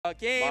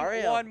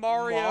Game one,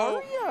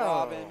 Mario.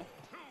 Robin.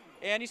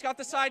 And he's got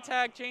the side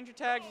tag. Change your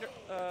tag.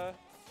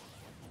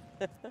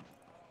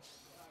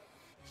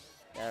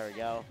 There we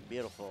go.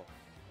 Beautiful.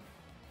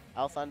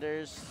 L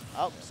Thunders.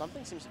 Oh,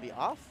 something seems to be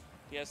off.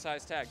 He has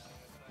size tag.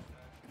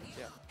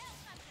 Yeah.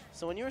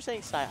 So when you were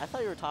saying side, I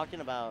thought you were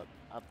talking about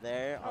up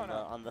there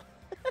on the.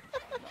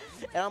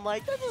 And I'm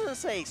like, that doesn't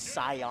say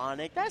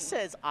psionic. That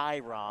says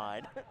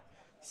Irod.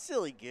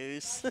 Silly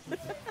goose.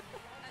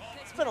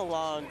 It's been a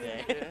long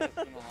day. Yeah, it's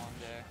been a long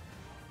day.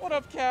 What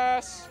up,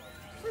 Cass?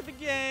 For the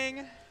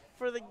gang.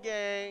 For the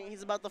gang.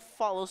 He's about to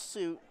follow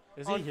suit.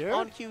 Is he here?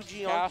 On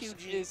QG, Cass on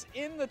QG. is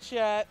in the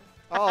chat.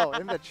 Oh,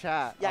 in the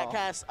chat. Yeah, oh.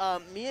 Cass,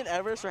 me and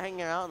Everest were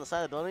hanging out on the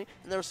side of the building,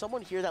 and there was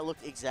someone here that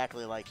looked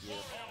exactly like you.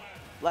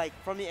 Like,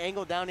 from the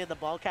angle down, he had the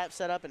ball cap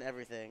set up and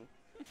everything.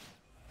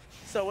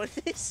 So when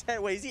he said,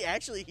 wait, is he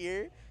actually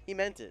here? He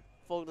meant it.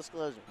 Full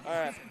disclosure. All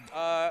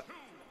right.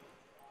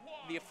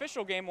 The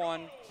official game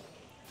one.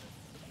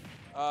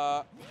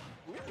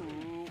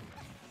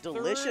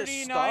 Delicious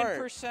start.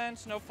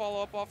 39%. No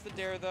follow-up off the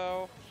dare,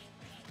 though.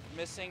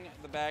 Missing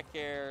the back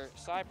air.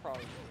 Sai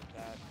probably did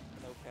that.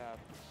 No cap.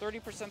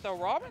 30% though.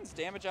 Robin's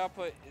damage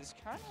output is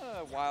kind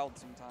of wild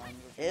sometimes.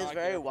 It is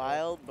very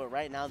wild, but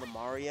right now the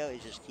Mario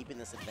is just keeping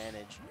this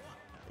advantage.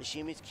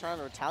 Ishimi's trying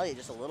to retaliate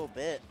just a little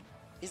bit.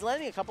 He's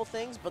landing a couple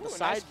things, but the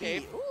side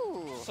B.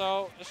 Ooh.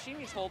 So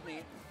Ishimi told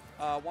me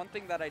one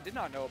thing that I did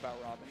not know about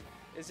Robin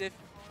is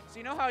so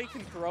you know how you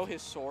can throw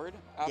his sword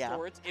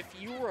afterwards? Yeah. If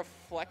you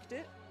reflect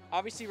it,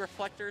 obviously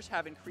reflectors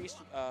have increased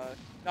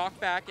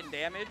knockback and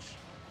damage.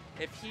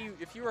 If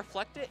you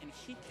reflect it and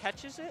he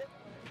catches it,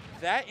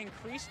 that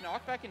increased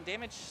knockback and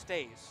damage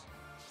stays.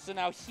 So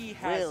now he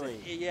has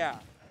it. Yeah.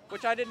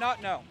 Which I did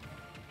not know.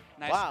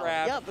 Nice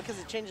grab. Yeah, because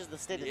it changes the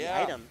state of the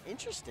item.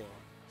 Interesting.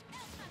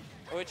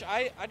 Which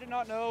I did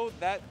not know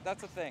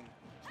that's a thing.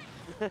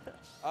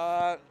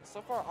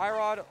 So far,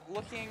 Irod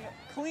looking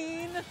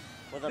clean.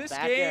 With a this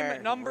back game,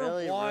 air, number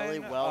one. Really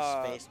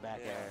well spaced back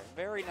air.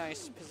 Very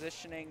nice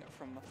positioning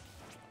from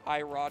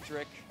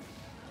Irodrick.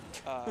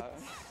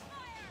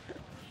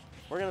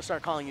 We're going to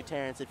start calling you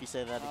Terrence if you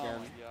say that again. Oh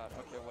my god.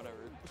 Okay,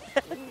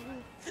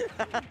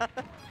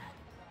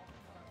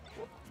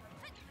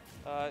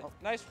 whatever.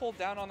 Nice hold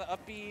down on the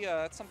up B.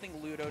 That's something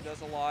Ludo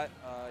does a lot.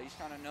 He's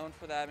kind of known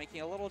for that, making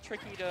it a little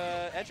tricky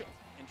to edge.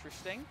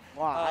 Interesting.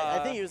 Wow,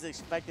 I think he was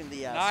expecting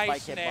the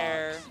nice spike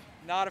nair. hitbox.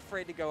 Not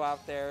afraid to go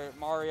out there.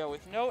 Mario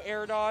with no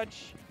air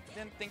dodge.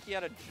 Didn't think he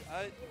had he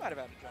might have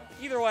had a jump.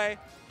 Either way,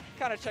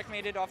 kind of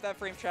checkmated off that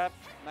frame trap.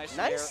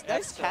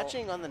 Nice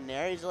catching on the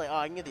nair. He's like, oh,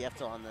 I can get the F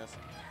tilt on this.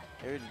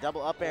 There's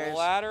double up airs.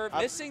 Ladder,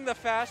 missing the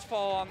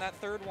fastfall on that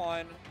third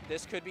one.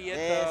 This could be it,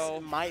 though.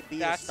 This might be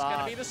That's the stock. That's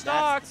going to be the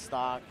stock. That's the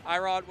stock.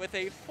 Irod with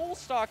a full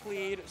stock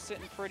lead,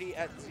 sitting pretty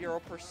at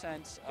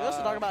 0%. We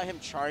also talk about him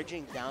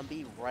charging down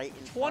B right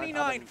in front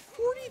of him.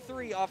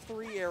 29-43 off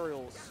 3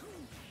 aerials.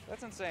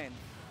 That's insane.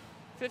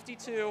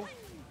 52.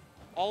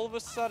 All of a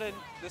sudden,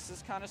 this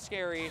is kind of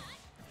scary.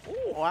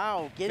 Ooh,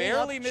 wow, getting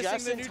barely up missing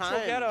just the in neutral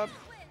time. getup.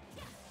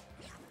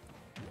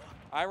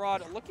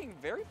 Irod looking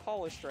very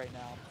polished right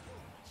now.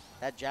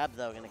 That jab,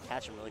 though, going to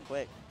catch him really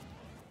quick.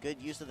 Good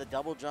use of the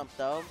double jump,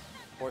 though,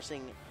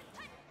 forcing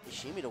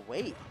Ishimi to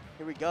wait.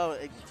 Here we go.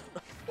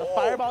 The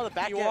fireball in the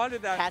back air,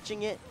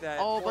 catching it.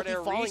 But he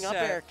falling up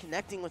air,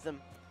 connecting with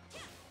him.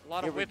 A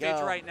lot of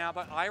whippage right now,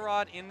 but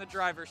Irod in the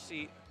driver's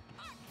seat.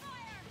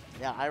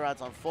 Yeah,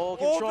 Irod's on full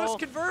control. Oh, this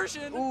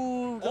conversion.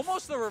 Ooh,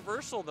 almost the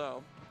reversal,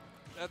 though.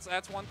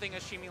 That's one thing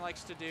Ishimi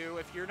likes to do.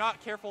 If you're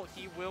not careful,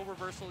 he will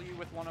reversal you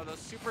with one of those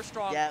super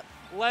strong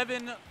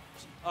 11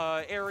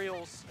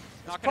 aerials.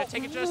 Not going to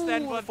take it just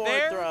then, but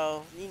there.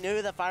 Throw. He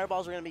knew that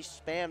fireballs were going to be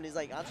spammed. He's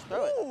like, I'll just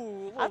throw it.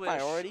 I have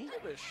priority.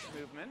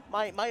 Movement.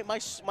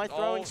 My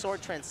throwing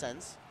sword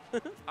transcends.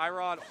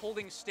 Irod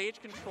holding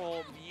stage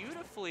control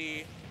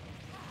beautifully.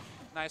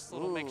 Nice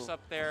little mix up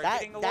there.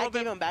 That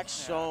gave him back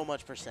so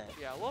much percent.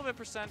 Yeah, a little bit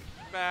percent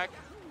back.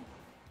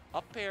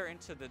 Up air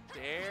into the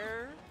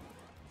dare.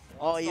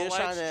 Oh, he was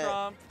trying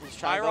to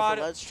go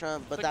for ledge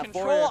trump, but that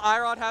control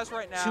Irod has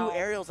right now. 2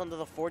 aerials under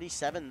the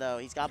 47, though.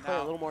 He's got to play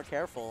a little more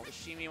careful.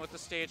 Ishimi with the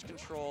stage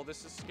control.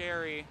 This is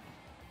scary.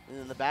 And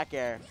then the back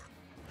air.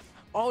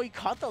 Oh, he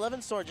caught the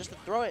 11 sword just to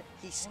throw it.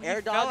 He air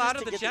dodges out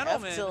of to the get the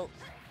F tilt.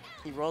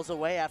 He rolls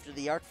away after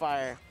the arc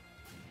fire.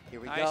 Here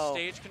we go. Nice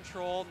stage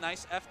control.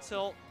 Nice F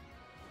tilt.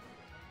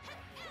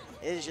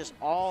 It is just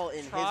all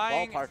in his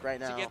ballpark right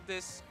now. To get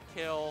this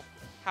kill.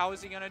 How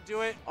is he going to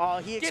do it? Oh,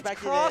 he expected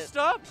crossed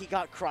up. He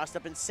got crossed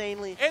up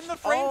insanely. In the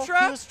frame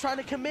trap. He was trying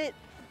to commit.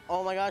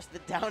 Oh my gosh, the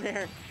down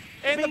air.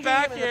 In the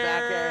back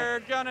air.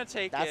 Gonna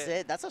take it. That's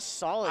it. That's a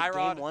solid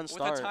Irod game 1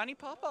 start. With a tiny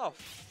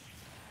pop-off.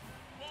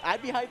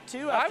 I'd be hyped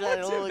too after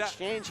that little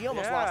exchange. He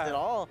almost lost it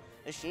all.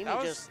 Ishimi that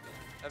was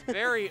a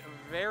very,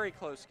 very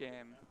close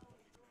game.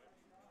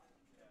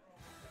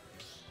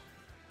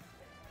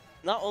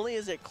 Not only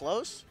is it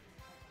close,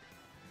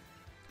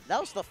 that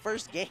was the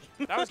first game.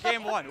 That was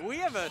game 1. We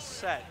have a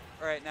set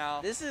right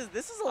now. This is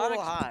a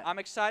little hot. I'm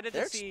excited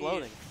to see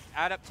exploding.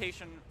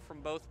 Adaptation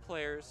from both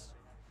players.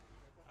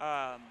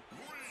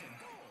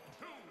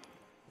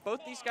 both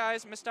these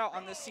guys missed out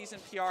on this season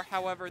PR.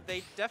 However,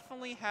 they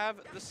definitely have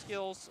the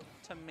skills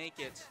to make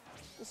it.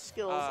 The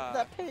skills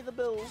that pay the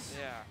bills.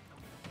 Yeah.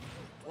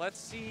 Let's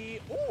see.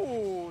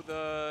 Ooh,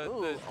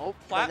 the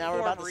platform now we're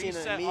about to reset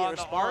see an immediate on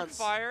response.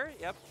 the arc fire.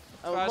 Yep.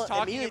 Oh, I was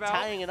talking immediately about.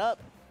 tying it up.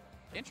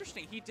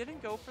 Interesting. He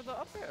didn't go for the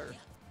up air.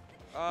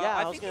 Yeah,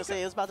 I was going to say,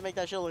 he was about to make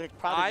that shit look like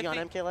Prodigy on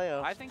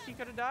MKLeo. I think he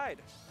could have died,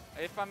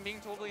 if I'm being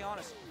totally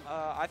honest.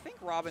 I think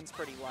Robin's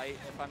pretty light,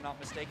 if I'm not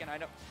mistaken.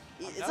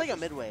 It's like a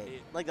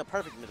midweight, like the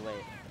perfect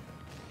midweight.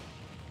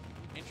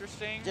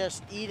 Interesting.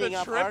 Just eating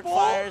up arc triple?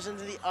 fires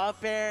into the up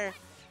air.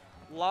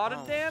 Lot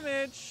of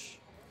damage.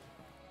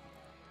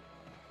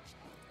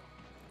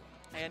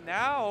 And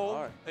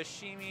now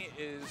Ishimi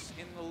is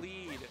in the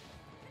lead.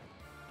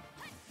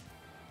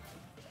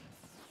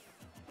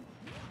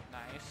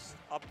 Nice.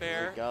 Up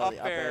air, the up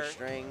air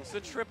strings.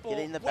 The triple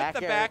getting the with back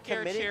the air, back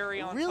air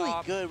cherry on really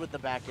top. good with the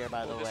back air,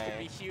 by the This way. could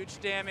be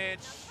huge damage.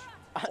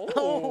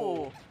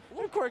 Oh,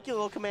 what a quirky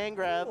little command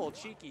grab. A little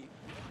cheeky.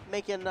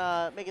 Making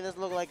this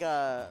look like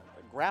a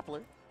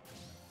grappler.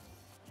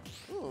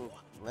 Ooh,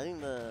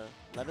 letting the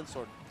Levin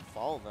sword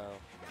fall though.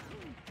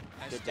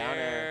 Nice good down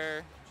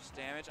air. Just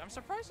damage. I'm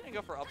surprised he didn't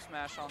go for up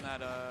smash on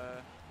that.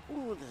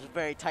 Ooh, this is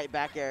very tight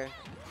back air.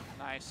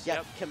 Nice.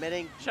 Yep,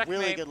 committing. Checkmate.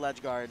 Really good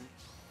ledge guard.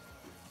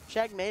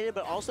 Checkmated,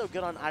 but also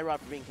good on Irod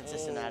for being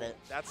consistent at it.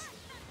 That's.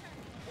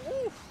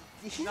 Ooh,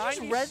 he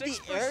just read the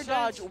air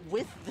dodge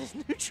with this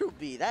neutral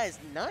B. That is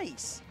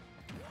nice.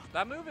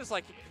 That move is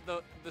like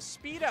the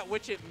speed at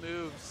which it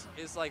moves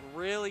is like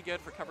really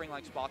good for covering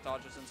like spot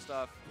dodges and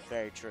stuff.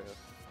 Very true.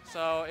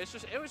 So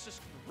it was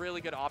just really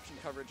good option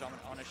coverage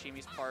on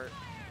Ishimi's part.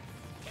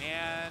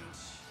 And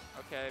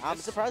okay, I'm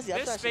surprised the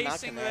up smash did not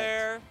spacing connect.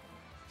 there.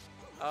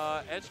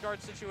 Edge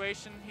guard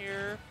situation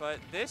here, but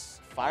this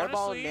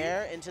fireball honestly,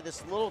 nair into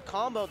this little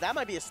combo. That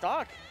might be a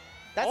stock.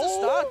 That's a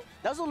stock.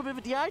 That was a little bit of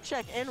a DI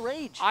check and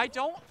rage. I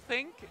can't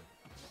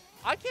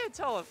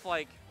tell if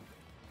like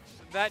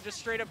that just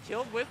straight up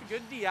killed with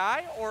good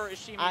DI or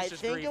Ishimi's I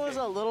just think it was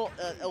a little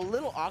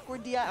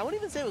awkward DI. I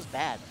wouldn't even say it was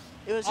bad.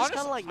 It was just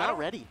kind of like not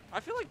ready. I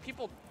feel like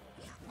people,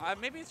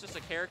 maybe it's just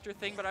a character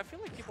thing, but I feel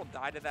like people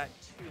die to that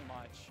too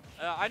much.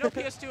 I know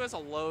PS2 has a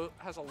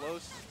low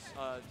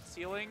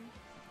ceiling.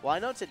 Well, I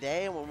know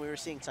today when we were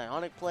seeing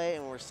Psionic play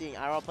and we're seeing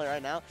Irod play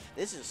right now,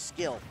 this is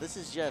skill. This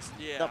is just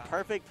the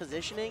perfect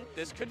positioning.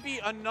 This could be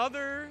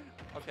another.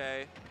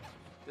 Okay,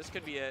 this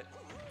could be it.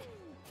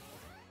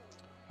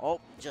 Oh,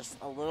 just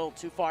a little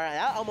too far.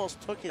 That almost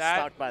took his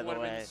stock, by the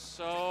way. Been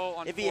so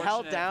unfortunate. If he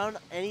held down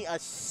a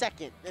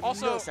second,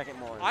 also, millisecond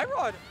more.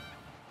 Irod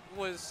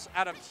was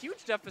at a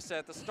huge deficit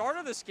at the start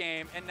of this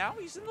game, and now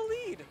he's in the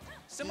lead.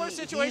 Similar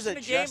situation to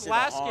game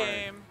last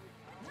game.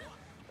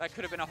 That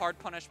could have been a hard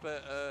punish,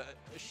 but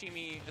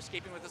Ishimi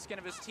escaping with the skin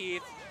of his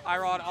teeth.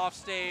 Irod off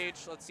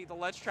stage. Let's see the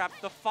ledge trap.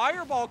 The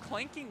fireball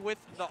clanking with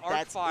the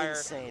arc fire.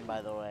 That's insane,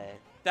 by the way.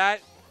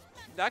 That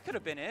could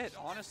have been it,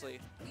 honestly.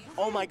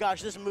 Oh my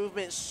gosh, this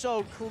movement is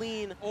so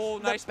clean. Oh,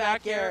 nice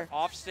back air.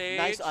 Off stage.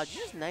 Nice,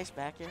 just nice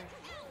back air.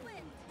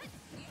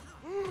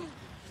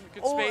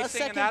 Good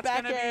spacing, and that's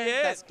going to be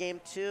it. That's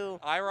game 2.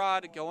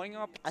 Irod going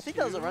up. I think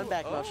that was a run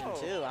back motion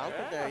too. I don't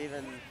think they're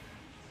even.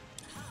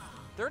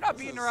 They're not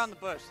beating around the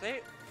bush. They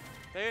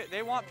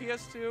want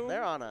PS2.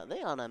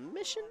 They on a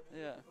mission.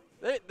 Yeah.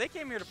 They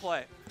came here to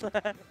play.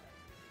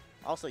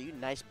 Also, you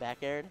nice back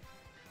aired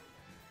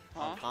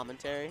on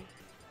commentary.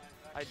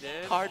 I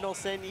did. Cardinal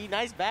Sin, you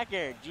nice back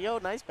air. Geo,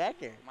 nice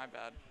back air. My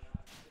bad.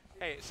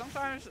 Hey,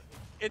 sometimes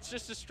it's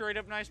just a straight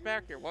up nice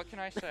back air. What can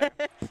I say?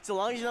 So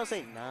long as you don't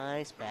say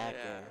nice back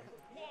air.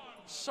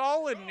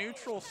 Solid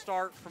neutral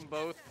start from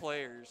both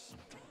players.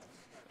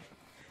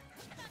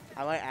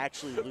 I might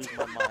actually lose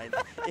my mind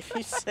if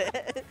you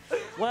said,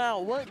 wow,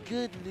 what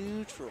good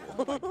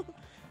neutral.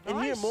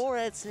 And hear more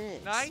at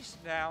 6. Nice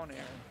down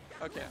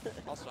air. Okay,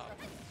 I'll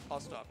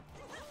stop.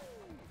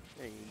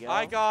 There you go.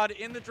 Irod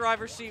in the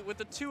driver's seat with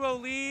the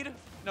 2-0 lead.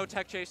 No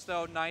tech chase,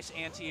 though. Nice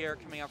anti-air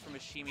coming out from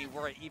Ishimi.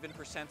 We're at even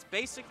percents,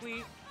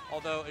 basically,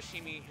 although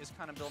Ishimi is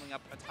kind of building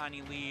up a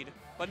tiny lead.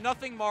 But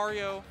nothing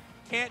Mario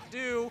can't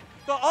do.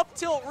 The up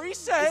tilt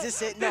reset. Is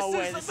this it? No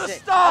way. This is the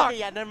stock. Okay,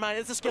 yeah, never mind.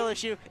 It's a skill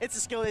issue. It's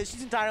a skill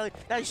issue entirely.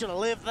 Now you should have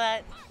lived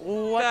that.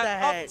 What the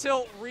heck? That up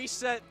tilt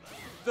reset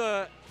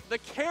the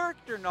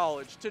character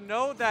knowledge to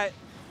know that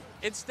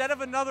instead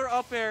of another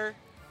up air,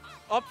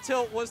 up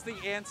tilt was the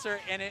answer,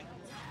 and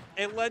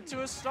it led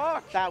to a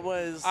stock. That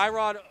was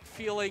Irod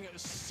feeling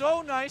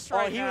so nice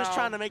right now. He was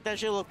trying to make that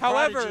shit look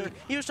However, prodigy.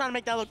 He was trying to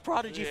make that look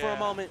prodigy for a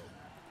moment.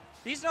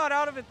 He's not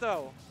out of it,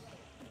 though.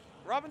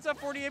 Robin's at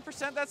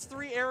 48%. That's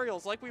 3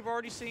 aerials, like we've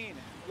already seen.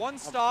 One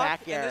stop,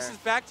 and this is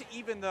back to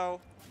even,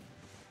 though.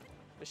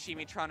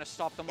 Ishimi trying to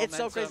stop the momentum. It's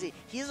so crazy.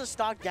 He's a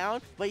stock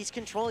down, but he's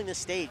controlling the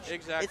stage.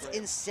 Exactly. It's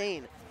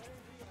insane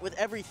with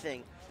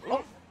everything.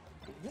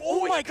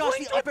 Oh my gosh,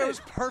 the up air was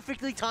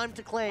perfectly timed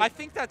to claim. I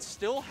think that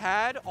still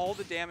had all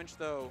the damage,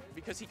 though,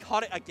 because he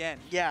caught it again.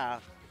 Yeah.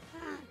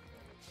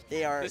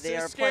 They are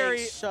scary.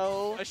 playing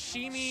so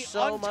Ishimi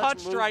so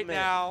untouched right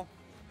now.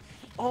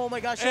 Oh my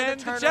gosh, And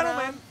the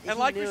gentleman, and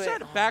like we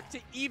said, it. back to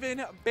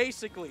even,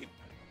 basically.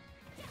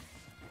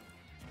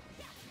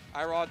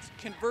 Irod's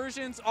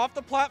conversions off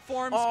the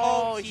platforms.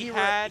 Oh, he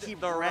had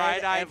the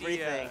right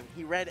idea.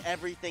 He read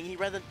everything. He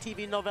read the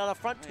TV novella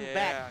front to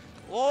back.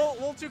 A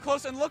little too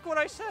close, and look what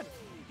I said.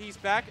 He's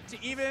back to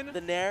even.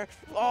 The nair.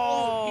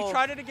 Oh, he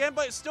tried it again,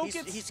 but it still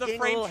gets the frame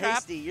a little trap.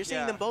 hasty. You're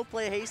seeing them both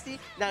play hasty.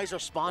 Now he's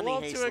responding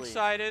hastily. A little too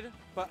excited,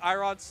 but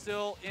Irod's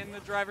still in the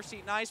driver's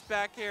seat. Nice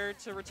back air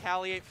to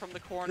retaliate from the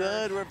corner.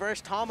 Good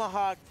reverse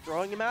tomahawk,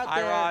 throwing him out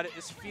there. Irod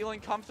is feeling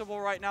comfortable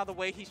right now. The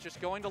way he's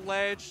just going to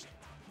ledge.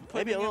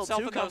 Maybe a little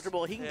too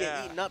comfortable. He can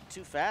get eaten up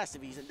too fast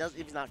if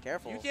he's not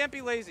careful. You can't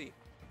be lazy.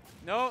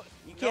 No,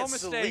 you can't no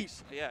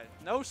mistakes. Sleep. Yeah,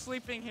 no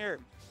sleeping here.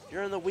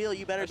 You're in the wheel.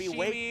 You better be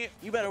awake.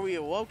 You better be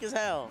woke as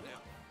hell.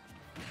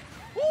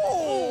 Yeah.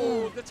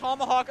 Ooh, the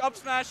tomahawk up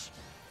smash.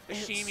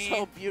 Ishimi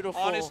so beautiful.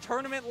 On his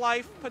tournament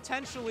life,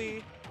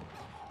 potentially.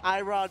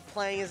 Irod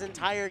playing his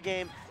entire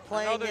game,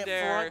 playing it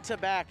front to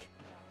back.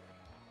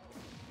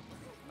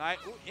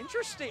 Ooh,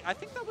 interesting. I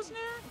think that was an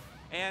air.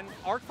 And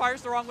arc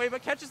fires the wrong way,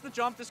 but catches the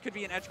jump. This could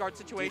be an edge guard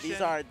situation.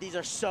 Dude, these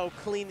are so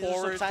clean.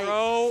 Forward so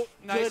throw.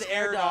 Nice Good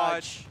air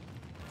dodge.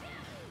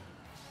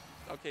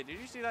 Okay, did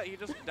you see that? He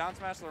just down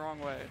smashed the wrong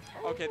way.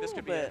 Okay, this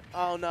could be it.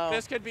 Oh no.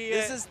 This could be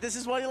it. This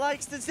is what he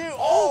likes to do.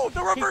 Oh,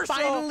 the reversal.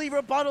 He finally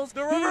rebuttals.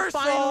 The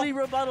reversal. He finally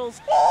rebuttals.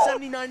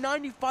 79,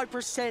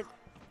 95%.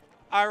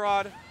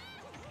 Irod.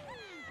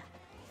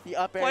 The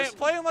up air.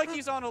 Playing like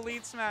he's on a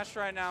lead smash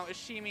right now.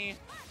 Ishimi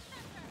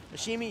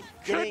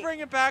could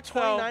bring it back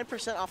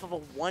 29% off of a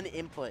one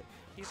input.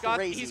 He's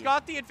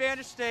got the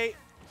advantage state.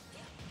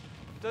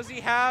 Does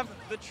he have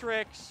the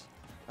tricks?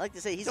 I like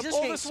to say he's to just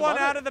pull getting this smothered.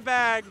 one out of the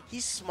bag.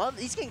 He's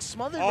getting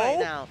smothered right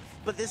now.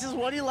 But this is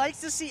what he likes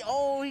to see.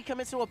 Oh, he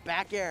commits to a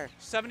back air.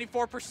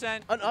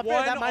 74%. An up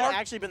air that might have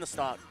actually been the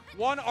stop.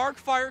 One arc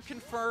fire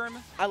confirm.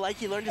 I like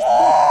he learned his.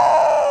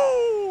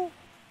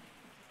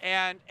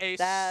 And a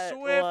that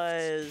swift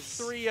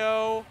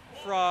 3-0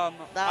 from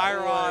Irod. That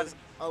was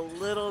a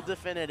little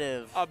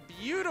definitive. A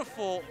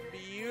beautiful,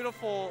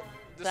 beautiful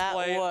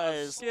display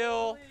of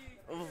skill,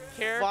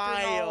 character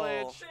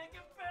knowledge.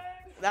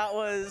 That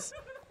was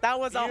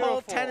a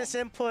whole tennis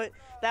input.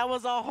 That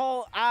was a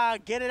whole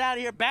get it out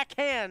of here.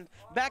 Backhand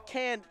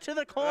to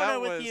the corner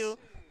with you.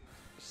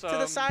 To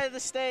the side of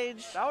the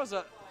stage. That was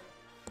a.